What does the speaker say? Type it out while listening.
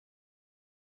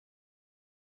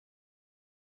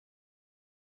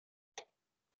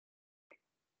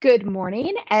Good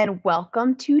morning and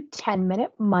welcome to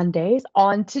 10-Minute Mondays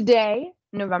on today,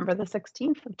 November the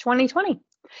 16th of 2020.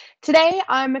 Today,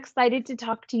 I'm excited to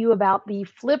talk to you about the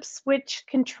flip switch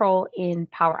control in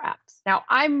Power Apps. Now,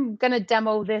 I'm going to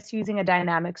demo this using a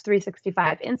Dynamics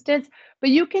 365 instance,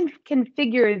 but you can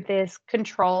configure this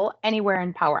control anywhere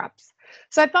in Power Apps.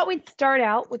 So I thought we'd start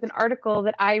out with an article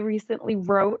that I recently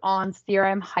wrote on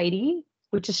CRM Heidi,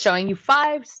 which is showing you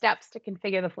 5 steps to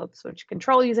configure the flip switch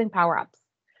control using Power Apps.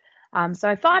 So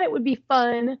I thought it would be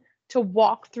fun to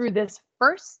walk through this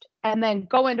first and then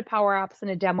go into Power Apps in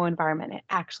a demo environment and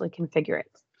actually configure it.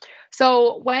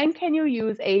 So when can you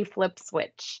use a flip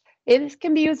switch? It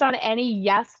can be used on any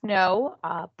yes, no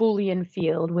Boolean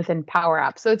field within Power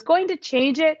Apps. So it's going to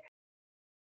change it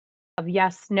of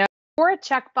yes, no, or a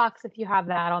checkbox if you have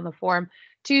that on the form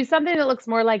to something that looks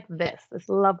more like this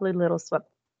lovely little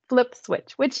flip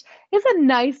switch, which is a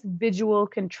nice visual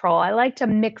control. I like to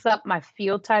mix up my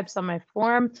field types on my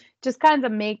form, just kind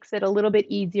of makes it a little bit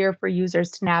easier for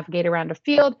users to navigate around a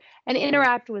field and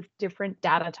interact with different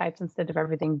data types instead of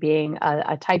everything being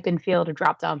a type-in field, a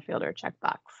drop-down field, or a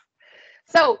checkbox.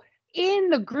 So in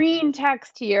the green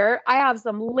text here, I have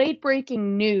some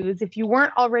late-breaking news. If you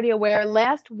weren't already aware,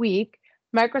 last week,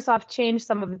 Microsoft changed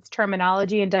some of its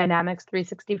terminology in Dynamics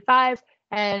 365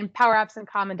 and Power Apps and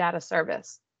Common Data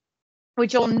Service,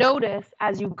 which you'll notice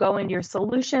as you go into your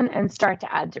solution and start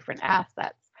to add different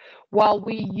assets. While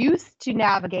we used to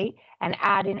navigate and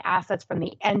add in assets from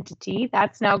the entity,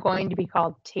 that's now going to be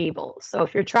called tables. So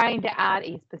if you're trying to add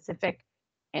a specific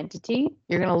entity,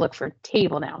 you're going to look for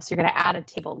table now. So you're going to add a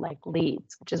table like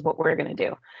leads, which is what we're going to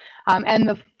do. And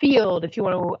the field, if you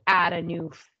want to add a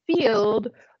new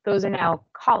field, those are now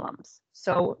columns.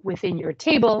 So within your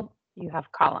table, you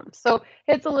have columns. So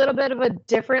it's a little bit of a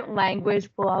different language.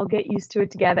 We'll all get used to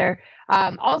it together.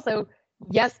 Also,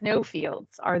 yes, no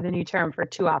fields are the new term for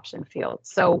 2-option fields.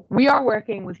 So we are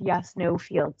working with yes, no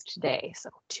fields today. So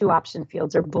 2-option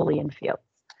fields are Boolean fields.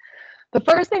 The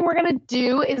first thing we're going to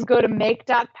do is go to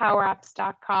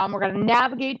make.powerapps.com. We're going to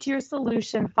navigate to your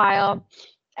solution file.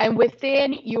 And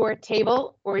within your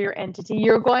table or your entity,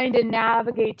 you're going to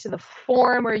navigate to the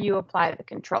form where you apply the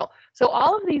control. So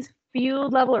all of these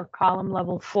field level or column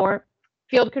level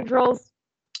field controls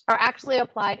are actually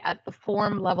applied at the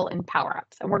form level in Power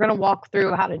Apps. And we're going to walk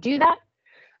through how to do that.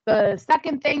 The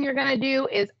second thing you're going to do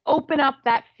is open up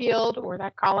that field or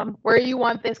that column where you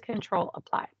want this control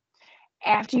applied.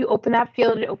 After you open that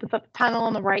field, it opens up a panel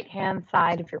on the right-hand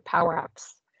side of your Power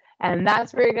Apps. And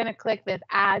that's where you're going to click this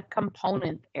Add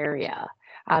Component area.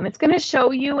 It's going to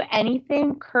show you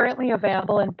anything currently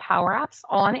available in Power Apps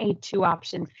on a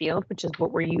 2-option field, which is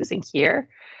what we're using here.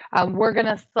 We're going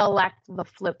to select the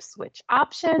flip switch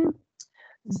option.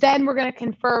 Then we're going to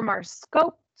confirm our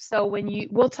scope. So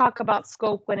we'll talk about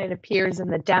scope when it appears in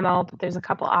the demo, but there's a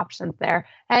couple options there.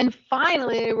 And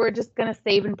finally, we're just going to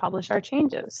save and publish our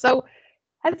changes. So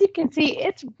as you can see,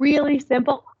 it's really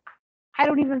simple. I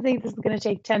don't even think this is going to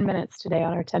take 10 minutes today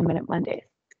on our 10-Minute Mondays.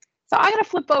 So I'm going to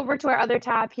flip over to our other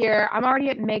tab here. I'm already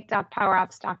at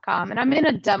make.powerapps.com, and I'm in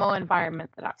a demo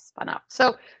environment that I've spun up.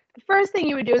 So the first thing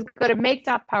you would do is go to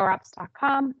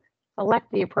make.powerapps.com,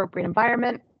 select the appropriate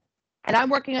environment, and I'm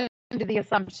working under the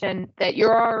assumption that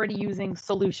you're already using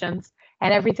solutions,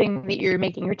 and everything that you're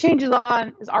making your changes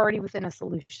on is already within a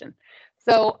solution.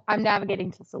 So I'm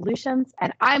navigating to solutions,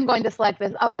 and I'm going to select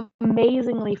this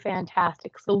amazingly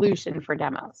fantastic solution for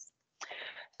demos.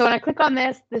 So when I click on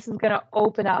this, this is going to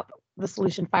open up the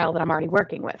solution file that I'm already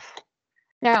working with.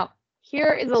 Now,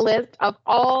 here is a list of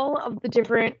all of the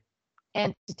different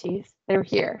entities that are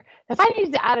here. If I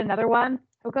need to add another one,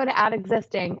 I'll go to Add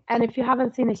Existing. And if you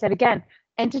haven't seen this yet, again,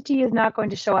 entity is not going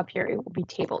to show up here. It will be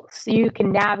tables. So you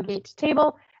can navigate to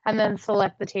table and then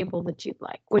select the table that you'd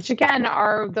like, which again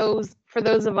are those, for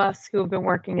those of us who have been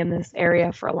working in this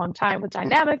area for a long time with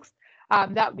Dynamics,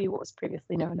 that would be what was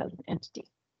previously known as an entity.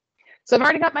 So I've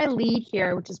already got my lead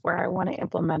here, which is where I want to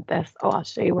implement this. Oh, I'll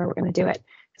show you where we're going to do it.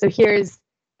 So here's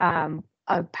a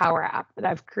Power App that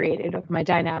I've created of my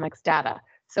Dynamics data.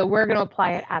 So we're going to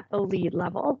apply it at the lead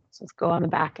level. So let's go on the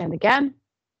back end again.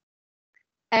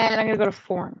 And I'm going to go to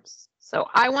Forms. So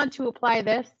I want to apply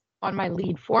this on my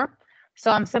lead form. So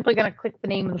I'm simply going to click the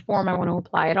name of the form I want to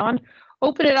apply it on,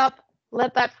 open it up,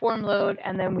 let that form load,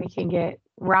 and then we can get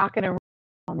rocking and rolling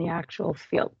on the actual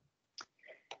field.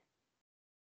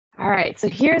 All right, so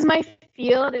here's my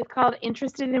field. It's called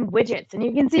Interested in Widgets. And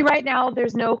you can see right now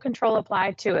there's no control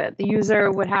applied to it. The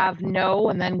user would have no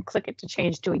and then click it to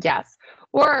change to a yes.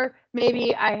 Or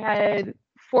maybe I had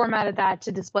formatted that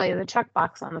to display the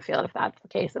checkbox on the field. If that's the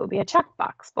case, it would be a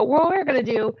checkbox. But what we're going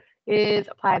to do is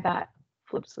apply that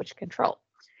flip switch control.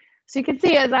 So you can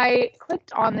see as I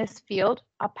clicked on this field,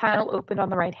 a panel opened on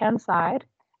the right-hand side,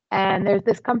 and there's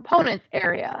this components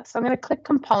area. So I'm going to click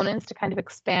components to kind of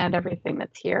expand everything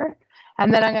that's here.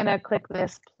 And then I'm going to click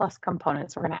this plus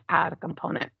components. We're going to add a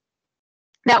component.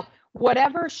 Now,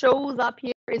 whatever shows up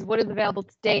here is what is available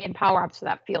today in Power Apps for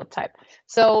that field type.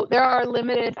 So there are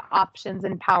limited options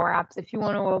in Power Apps. If you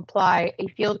want to apply a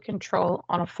field control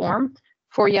on a form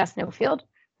for yes, no field,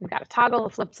 we've got a toggle, a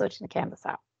flip switch, and a canvas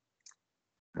out.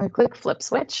 I click flip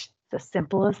switch. It's as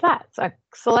simple as that. So I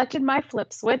selected my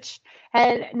flip switch,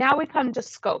 and now we come to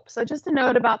scope. So just a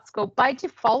note about scope. By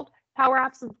default, Power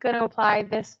Apps is going to apply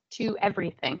this to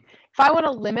everything. If I want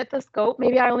to limit the scope,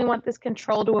 maybe I only want this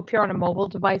control to appear on a mobile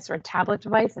device or a tablet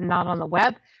device and not on the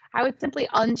web, I would simply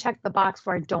uncheck the box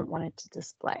where I don't want it to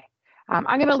display. I'm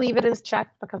going to leave it as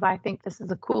checked because I think this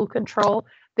is a cool control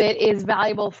that is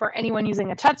valuable for anyone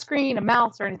using a touchscreen, a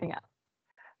mouse, or anything else.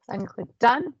 So I'm going to click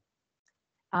done.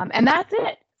 And that's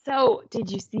it. So did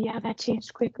you see how that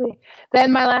changed quickly?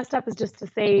 Then my last step is just to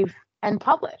save and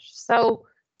publish. So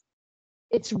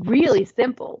it's really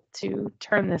simple to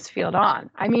turn this field on.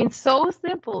 I mean, so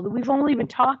simple that we've only been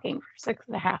talking for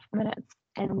 6.5 minutes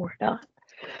and we're done.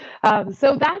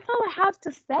 So that's all I have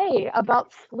to say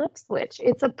about Flip Switch.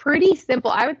 It's a pretty simple,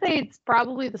 I would say it's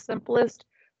probably the simplest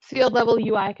field level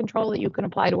UI control that you can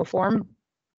apply to a form,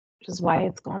 which is why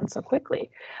it's gone so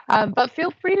quickly. But feel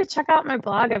free to check out my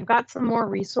blog. I've got some more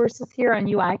resources here on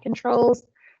UI controls,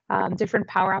 different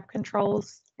Power App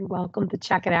controls. You're welcome to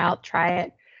check it out, try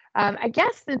it. I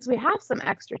guess since we have some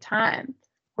extra time,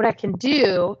 what I can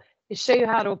do is show you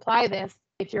how to apply this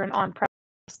if you're an on-prem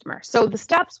customer. So the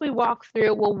steps we walk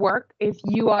through will work if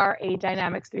you are a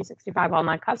Dynamics 365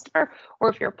 online customer or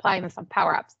if you're applying this on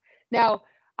Power Apps. Now,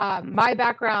 my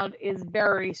background is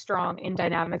very strong in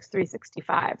Dynamics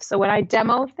 365. So when I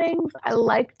demo things, I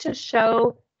like to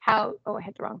show how, oh, I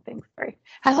hit the wrong thing, sorry.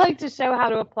 I like to show how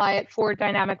to apply it for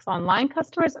Dynamics Online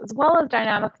customers as well as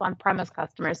Dynamics on-premise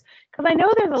customers, because I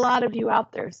know there's a lot of you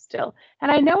out there still. And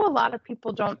I know a lot of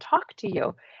people don't talk to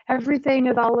you. Everything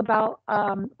is all about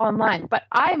online. But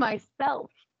I myself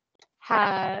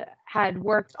had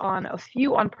worked on a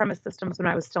few on-premise systems when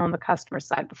I was still on the customer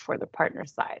side before the partner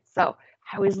side. So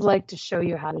I always like to show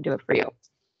you how to do it for you.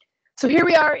 So here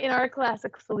we are in our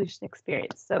classic solution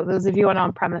experience. So those of you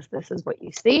on-premise, this is what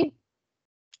you see.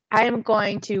 I am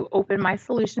going to open my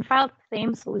solution file, the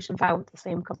same solution file with the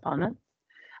same components.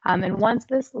 And once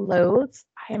this loads,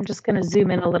 I am just going to zoom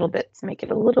in a little bit to make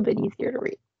it a little bit easier to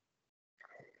read.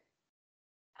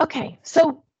 Okay,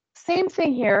 so same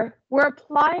thing here. We're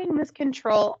applying this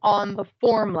control on the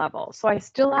form level. So I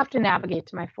still have to navigate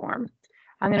to my form.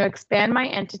 I'm going to expand my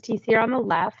entities here on the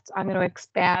left. I'm going to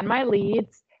expand my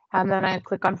leads, and then I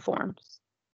click on forms.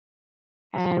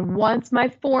 And once my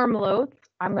form loads,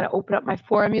 I'm going to open up my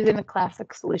form using the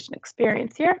classic solution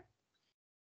experience here.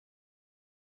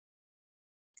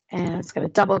 And it's going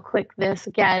to double click this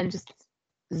again, just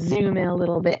zoom in a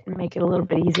little bit and make it a little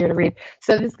bit easier to read.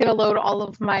 So this is going to load all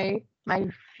of my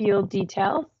field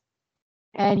details.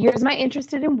 And here's my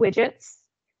interested in widgets.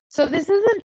 So this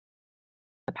isn't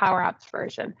the Power Apps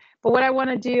version, but what I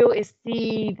want to do is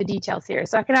see the details here.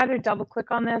 So I can either double click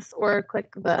on this or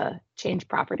click the Change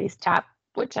Properties tab,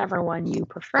 whichever one you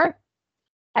prefer.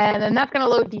 And then that's going to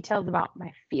load details about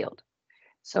my field.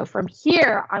 So from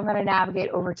here, I'm going to navigate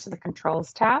over to the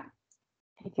Controls tab.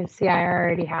 You can see I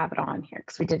already have it on here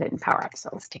because we did it in Power Apps, so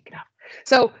let's take it off.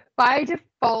 So by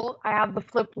default, I have the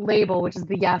flip label, which is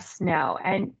the yes, no.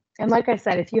 And like I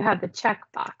said, if you had the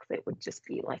checkbox, it would just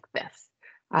be like this.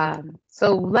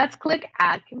 So let's click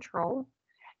Add Control,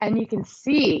 and you can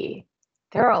see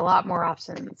there are a lot more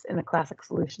options in the Classic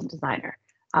Solution Designer.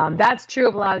 That's true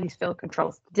of a lot of these field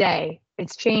controls today.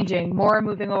 It's changing, more are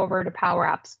moving over to Power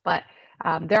Apps, but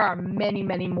there are many,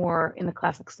 many more in the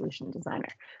Classic Solution Designer.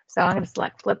 So I'm going to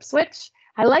select Flip Switch.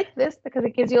 I like this because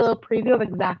it gives you a little preview of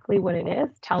exactly what it is.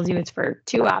 It tells you it's for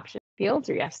 2 option fields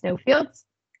or yes, no fields.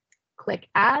 Click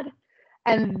Add.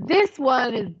 And this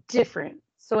one is different.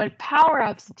 So in Power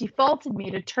Apps, it defaulted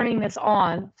me to turning this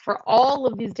on for all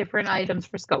of these different items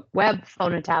for scope, web,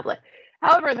 phone, and tablet.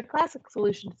 However, in the Classic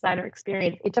Solution Designer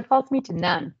experience, it defaults me to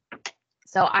none.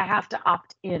 So I have to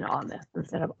opt in on this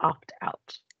instead of opt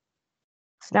out.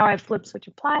 So now I have Flip Switch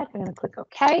applied. I'm going to click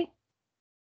OK,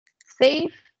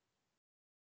 save,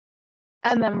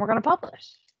 and then we're going to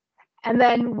publish. And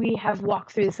then we have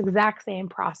walked through this exact same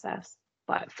process,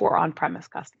 but for on-premise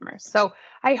customers. So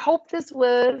I hope this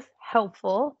was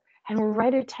helpful. And we're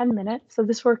right at 10 minutes, so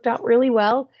this worked out really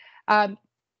well.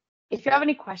 If you have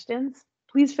any questions,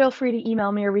 please feel free to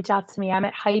email me or reach out to me. I'm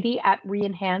at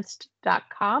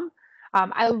Heidi@reenhanced.com.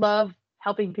 I love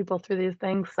helping people through these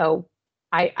things. So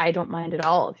I don't mind at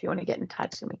all if you want to get in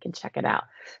touch and we can check it out.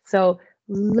 So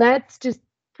let's just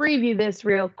preview this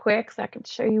real quick so I can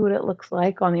show you what it looks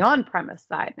like on the on-premise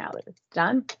side now that it's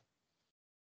done.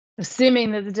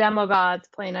 Assuming that the demo gods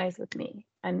play nice with me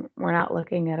and we're not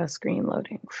looking at a screen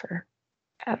loading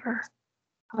forever.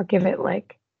 I'll give it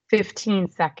like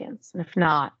 15 seconds. And if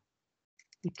not,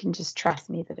 you can just trust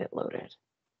me that it loaded.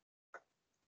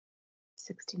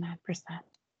 69%.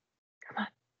 Come on.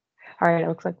 All right, it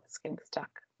looks like it's getting stuck.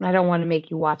 And I don't want to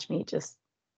make you watch me just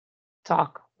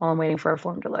talk while I'm waiting for a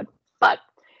form to load. But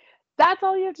that's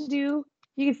all you have to do.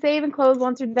 You can save and close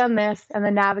once you've done this, and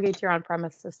then navigate to your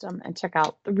on-premise system and check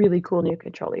out the really cool new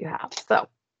controller you have. So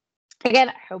again,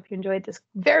 I hope you enjoyed this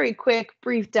very quick,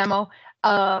 brief demo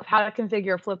of how to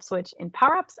configure Flip Switch in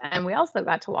PowerApps. And we also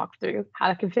got to walk through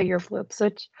how to configure Flip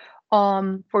Switch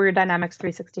for your Dynamics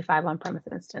 365 on-premise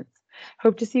instance.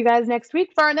 Hope to see you guys next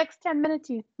week for our next 10 Minute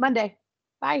Monday.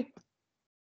 Bye.